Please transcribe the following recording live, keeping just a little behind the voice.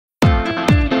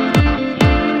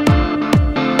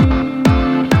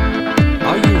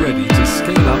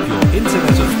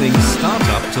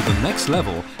to the next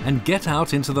level and get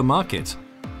out into the market.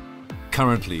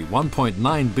 Currently,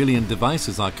 1.9 billion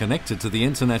devices are connected to the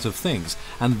Internet of Things,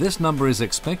 and this number is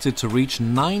expected to reach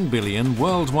 9 billion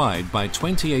worldwide by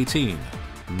 2018.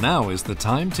 Now is the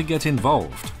time to get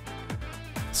involved.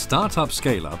 Startup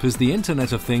Scaleup is the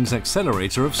Internet of Things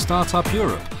accelerator of Startup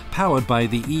Europe, powered by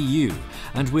the EU,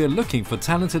 and we're looking for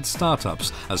talented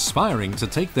startups aspiring to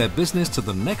take their business to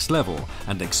the next level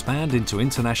and expand into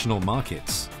international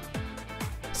markets.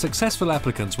 Successful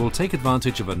applicants will take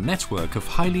advantage of a network of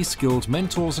highly skilled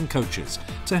mentors and coaches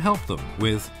to help them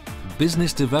with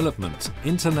business development,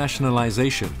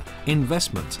 internationalization,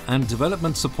 investment and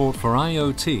development support for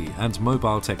IoT and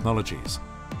mobile technologies.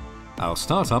 Our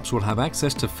startups will have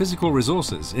access to physical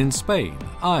resources in Spain,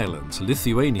 Ireland,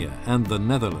 Lithuania and the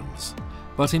Netherlands.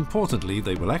 But importantly,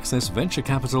 they will access venture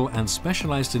capital and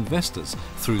specialized investors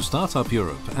through Startup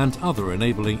Europe and other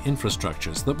enabling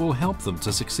infrastructures that will help them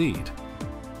to succeed.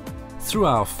 Through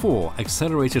our 4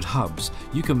 accelerated hubs,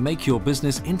 you can make your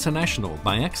business international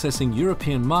by accessing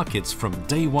European markets from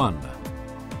day one.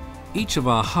 Each of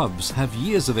our hubs have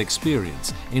years of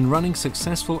experience in running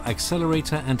successful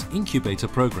accelerator and incubator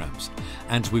programs,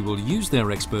 and we will use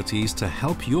their expertise to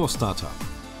help your startup.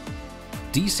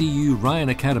 DCU Ryan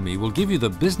Academy will give you the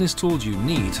business tools you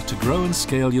need to grow and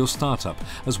scale your startup,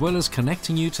 as well as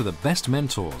connecting you to the best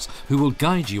mentors who will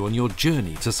guide you on your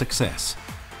journey to success.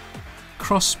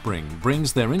 CrossSpring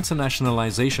brings their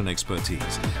internationalization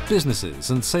expertise, businesses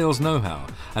and sales know-how,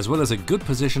 as well as a good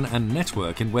position and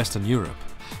network in Western Europe.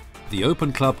 The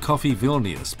Open Club Coffee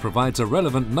Vilnius provides a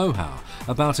relevant know-how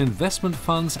about investment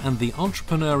funds and the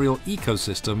entrepreneurial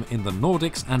ecosystem in the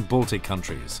Nordics and Baltic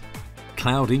countries.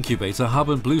 Cloud Incubator Hub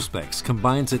and BlueSpecs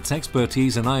combines its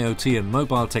expertise in IoT and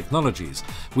mobile technologies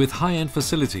with high-end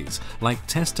facilities like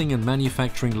testing and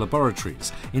manufacturing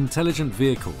laboratories, intelligent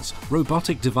vehicles,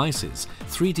 robotic devices,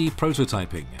 3D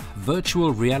prototyping,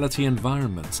 virtual reality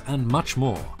environments, and much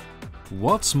more.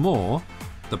 What's more,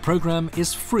 the program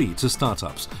is free to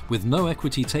startups with no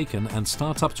equity taken, and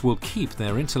startups will keep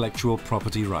their intellectual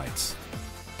property rights.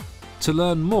 To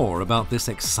learn more about this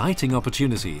exciting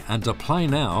opportunity and apply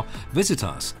now, visit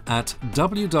us at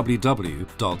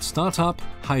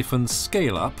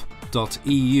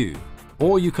www.startup-scaleup.eu,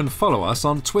 or you can follow us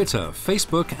on Twitter,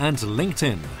 Facebook and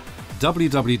LinkedIn.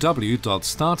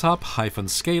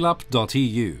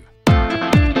 www.startup-scaleup.eu